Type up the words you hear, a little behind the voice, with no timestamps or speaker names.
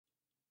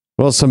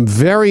Well, some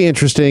very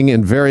interesting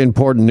and very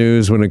important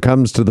news when it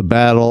comes to the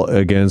battle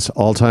against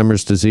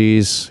Alzheimer's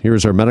disease.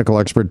 Here's our medical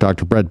expert,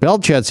 Dr. Brett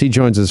Belchetz. He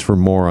joins us for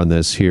more on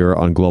this here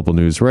on Global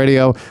News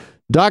Radio.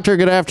 Doctor,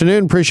 good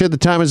afternoon. Appreciate the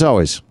time as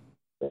always.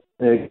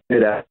 Good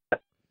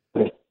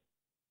afternoon.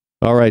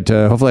 All right.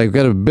 Hopefully I've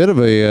got a bit of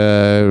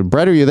a...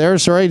 Brett, are you there?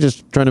 Sorry,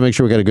 just trying to make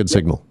sure we got a good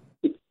signal.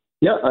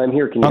 Yeah, I'm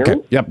here. Can you hear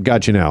me? Yep,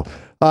 got you now.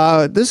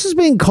 This is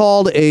being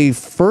called a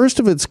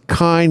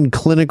first-of-its-kind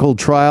clinical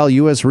trial.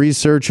 U.S.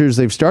 researchers,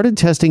 they've started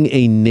testing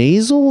a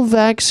nasal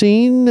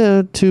vaccine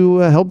to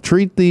help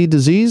treat the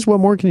disease. What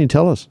more can you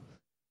tell us?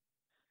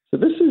 So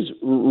this is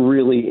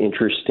really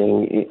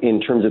interesting in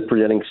terms of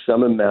presenting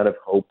some amount of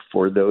hope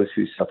for those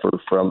who suffer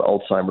from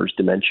Alzheimer's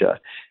dementia.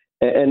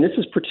 And this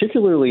is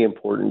particularly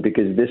important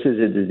because this is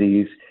a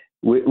disease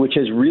which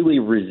has really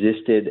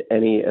resisted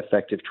any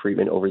effective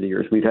treatment over the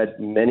years. We've had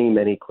many,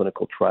 many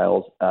clinical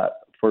trials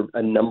for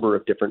a number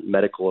of different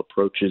medical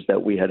approaches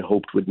that we had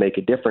hoped would make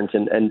a difference,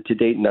 and to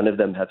date, none of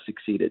them have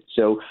succeeded.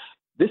 So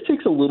this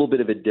takes a little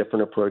bit of a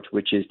different approach,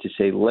 which is to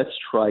say, let's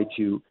try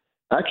to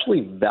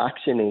actually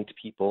vaccinate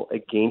people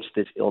against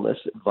this illness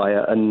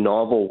via a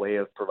novel way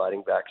of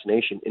providing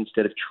vaccination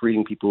instead of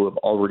treating people who have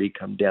already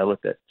come down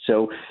with it.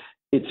 So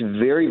it's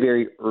very,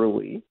 very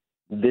early.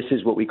 This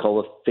is what we call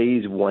a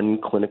phase 1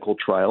 clinical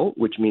trial,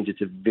 which means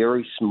it's a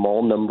very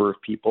small number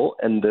of people.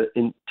 And the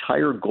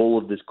entire goal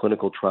of this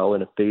clinical trial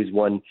in a phase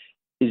 1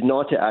 is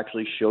not to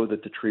actually show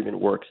that the treatment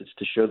works. It's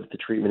to show that the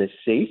treatment is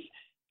safe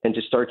and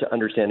to start to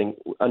understand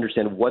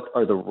what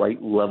are the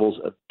right levels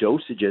of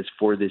dosages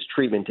for this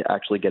treatment to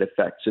actually get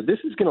effect. So this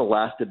is going to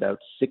last about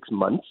 6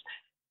 months.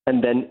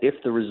 And then if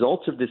the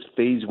results of this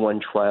phase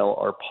 1 trial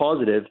are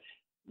positive,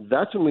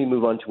 that's when we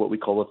move on to what we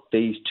call a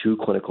phase 2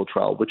 clinical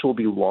trial, which will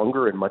be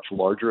longer and much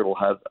larger. It will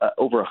have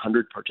over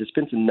 100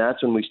 participants, and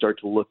that's when we start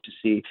to look to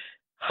see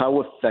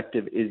how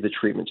effective is the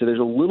treatment. So there's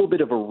a little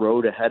bit of a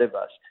road ahead of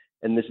us,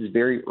 and this is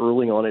very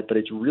early on it, but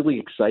it's really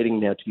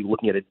exciting now to be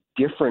looking at a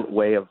different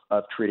way of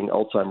treating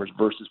Alzheimer's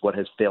versus what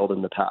has failed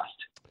in the past.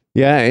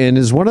 Yeah, and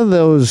is one of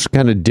those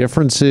kind of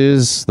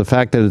differences the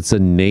fact that it's a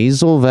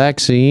nasal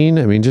vaccine?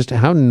 I mean, just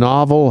how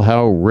novel,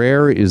 how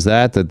rare is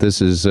that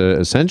this is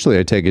essentially,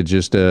 I take it,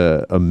 just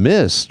a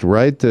mist,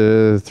 right,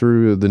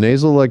 through the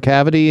nasal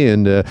cavity?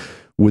 And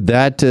would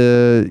that,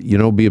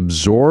 be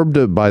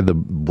absorbed by the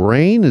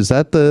brain? Is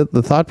that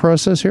the thought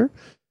process here?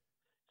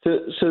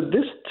 So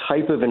this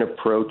type of an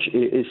approach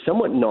is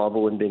somewhat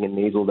novel in being a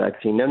nasal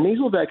vaccine. Now,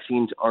 nasal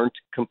vaccines aren't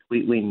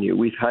completely new.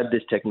 We've had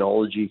this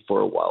technology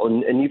for a while,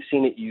 and you've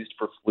seen it used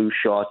for flu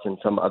shots and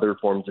some other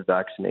forms of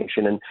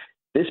vaccination. And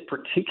this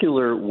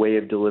particular way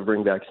of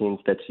delivering vaccines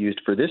that's used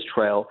for this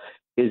trial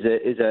is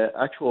a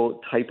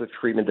actual type of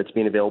treatment that's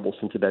been available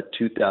since about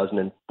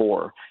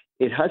 2004.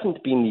 It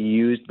hasn't been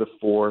used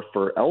before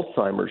for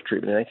Alzheimer's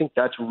treatment. And I think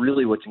that's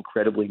really what's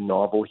incredibly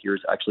novel here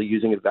is actually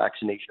using a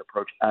vaccination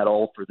approach at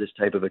all for this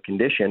type of a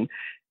condition.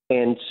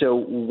 And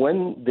so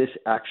when this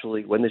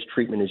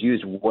treatment is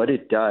used, what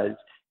it does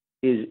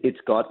is it's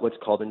got what's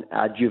called an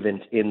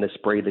adjuvant in the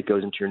spray that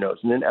goes into your nose.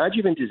 And an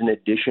adjuvant is an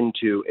addition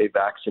to a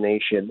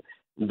vaccination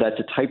that's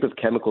a type of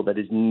chemical that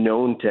is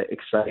known to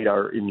excite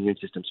our immune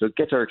system. So it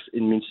gets our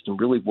immune system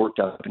really worked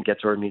up and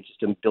gets our immune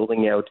system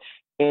building out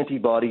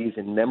antibodies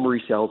and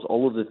memory cells,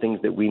 all of the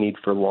things that we need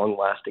for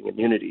long-lasting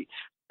immunity.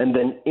 And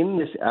then in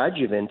this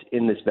adjuvant,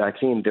 in this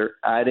vaccine, they're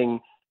adding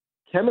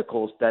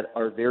chemicals that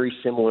are very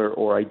similar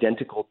or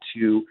identical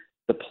to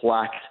the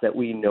plaques that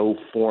we know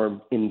form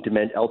in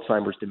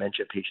Alzheimer's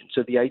dementia patients.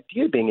 So the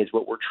idea being is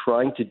what we're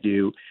trying to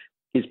do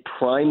is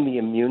prime the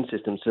immune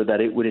system so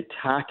that it would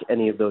attack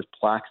any of those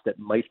plaques that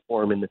might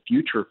form in the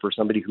future for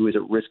somebody who is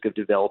at risk of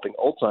developing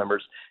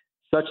Alzheimer's,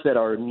 such that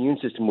our immune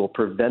system will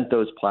prevent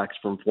those plaques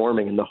from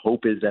forming. And the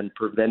hope is then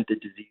prevent the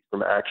disease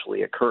from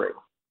actually occurring.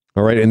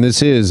 All right. And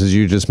this is, as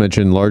you just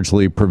mentioned,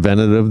 largely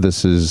preventative.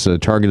 This is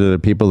targeted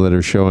at people that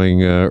are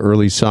showing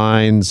early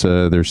signs.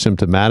 They're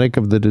symptomatic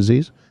of the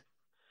disease.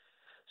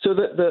 So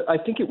I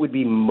think it would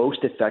be most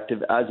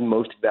effective, as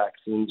most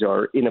vaccines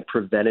are, in a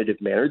preventative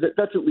manner.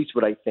 That's at least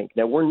what I think.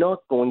 Now, we're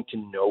not going to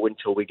know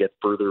until we get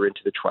further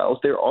into the trials.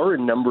 There are a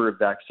number of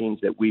vaccines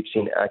that we've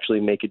seen actually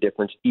make a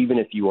difference, even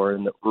if you are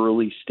in the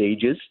early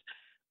stages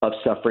of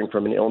suffering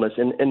from an illness.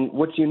 And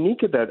what's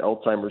unique about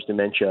Alzheimer's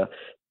dementia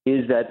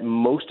is that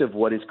most of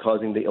what is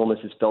causing the illness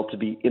is felt to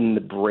be in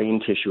the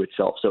brain tissue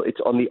itself. So it's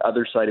on the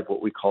other side of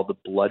what we call the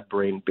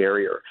blood-brain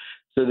barrier.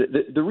 So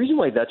the reason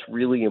why that's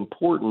really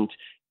important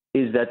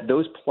is that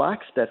those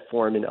plaques that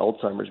form in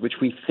Alzheimer's, which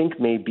we think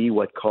may be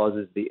what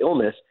causes the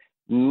illness,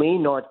 may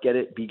not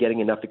be getting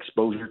enough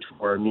exposure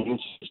to our immune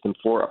system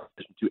for us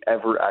to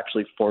ever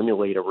actually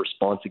formulate a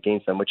response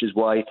against them, which is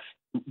why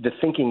the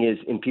thinking is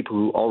in people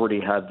who already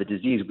have the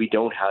disease, we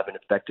don't have an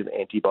effective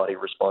antibody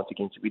response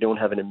against it. We don't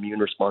have an immune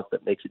response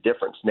that makes a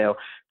difference. Now,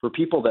 for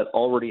people that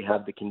already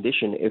have the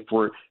condition, if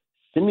we're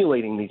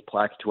stimulating these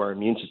plaques to our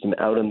immune system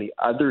out on the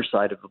other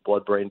side of the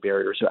blood-brain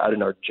barrier, so out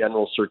in our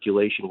general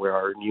circulation where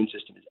our immune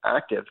system is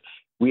active,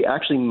 we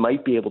actually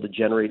might be able to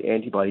generate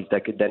antibodies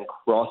that could then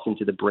cross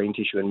into the brain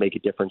tissue and make a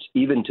difference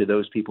even to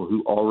those people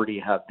who already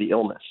have the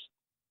illness.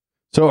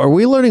 So are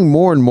we learning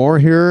more and more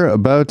here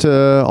about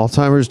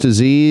Alzheimer's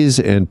disease,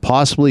 and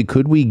possibly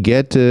could we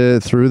get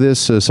through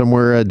this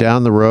somewhere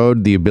down the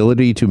road, the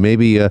ability to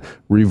maybe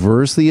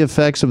reverse the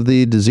effects of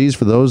the disease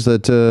for those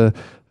that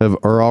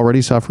are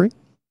already suffering?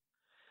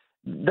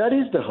 That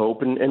is the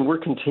hope, and we're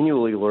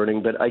continually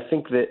learning. But I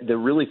think that the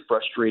really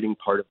frustrating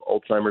part of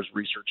Alzheimer's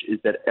research is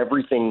that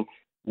everything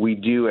we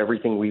do,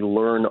 everything we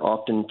learn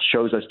often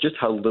shows us just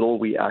how little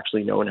we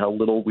actually know and how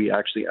little we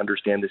actually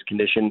understand this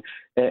condition.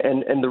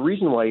 And the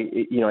reason why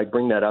I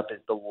bring that up is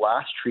the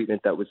last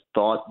treatment that was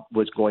thought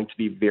was going to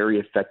be very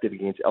effective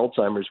against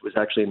Alzheimer's was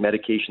actually a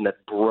medication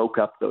that broke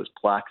up those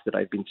plaques that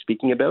I've been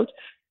speaking about.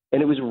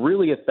 And it was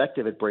really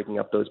effective at breaking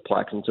up those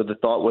plaques. And so the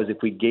thought was if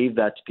we gave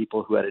that to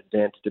people who had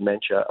advanced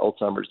dementia,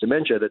 Alzheimer's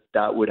dementia,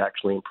 that would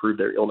actually improve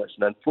their illness.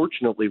 And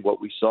unfortunately,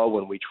 what we saw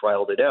when we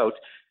trialed it out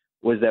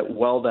was that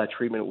while that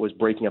treatment was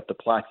breaking up the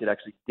plaques, it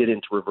actually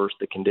didn't reverse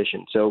the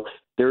condition. So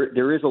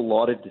there is a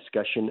lot of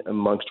discussion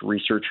amongst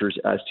researchers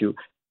as to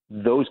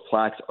those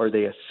plaques, are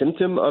they a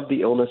symptom of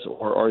the illness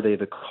or are they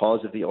the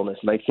cause of the illness?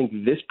 And I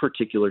think this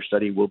particular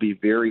study will be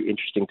very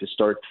interesting to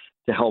start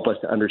to help us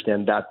to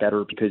understand that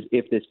better, because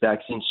if this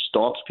vaccine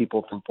stops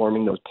people from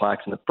forming those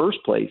plaques in the first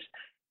place,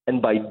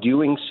 and by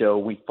doing so,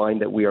 we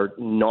find that we are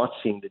not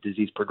seeing the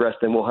disease progress,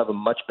 then we'll have a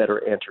much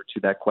better answer to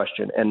that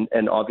question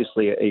and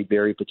obviously a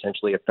very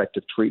potentially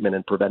effective treatment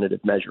and preventative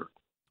measure.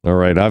 All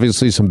right.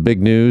 Obviously, some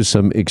big news,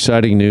 some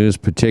exciting news,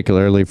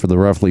 particularly for the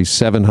roughly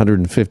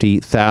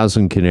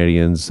 750,000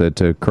 Canadians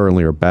that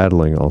currently are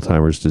battling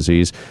Alzheimer's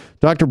disease.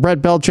 Dr. Brett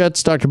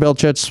Belchetz. Dr.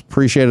 Belchetz,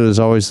 appreciate it as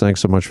always.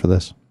 Thanks so much for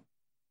this.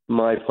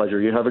 My pleasure.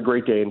 You have a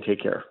great day and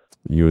take care.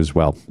 You as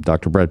well.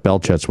 Dr. Brett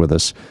Belchetz with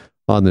us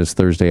on this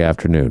Thursday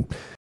afternoon.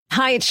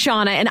 Hi, it's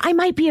Shauna, and I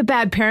might be a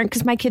bad parent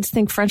because my kids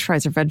think French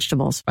fries are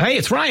vegetables. Hey,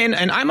 it's Ryan,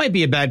 and I might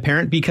be a bad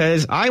parent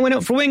because I went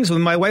out for wings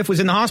when my wife was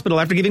in the hospital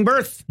after giving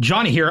birth.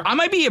 Johnny here. I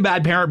might be a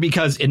bad parent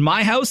because in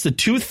my house, the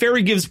tooth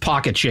fairy gives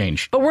pocket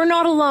change. But we're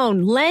not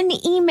alone. Len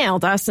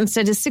emailed us and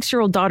said his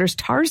 6-year-old daughter's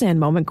Tarzan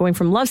moment going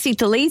from love seat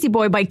to lazy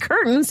boy by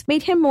curtains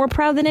made him more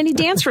proud than any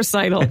dance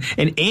recital.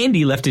 And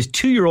Andy left his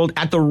 2-year-old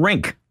at the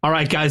rink. All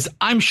right, guys,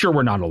 I'm sure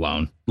we're not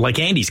alone. Like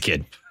Andy's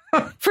kid.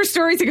 For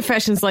stories and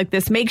confessions like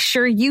this, make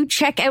sure you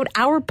check out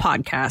our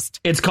podcast.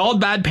 It's called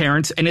Bad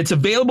Parents, and it's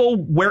available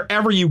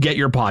wherever you get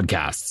your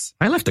podcasts.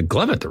 I left a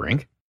glove at the rink.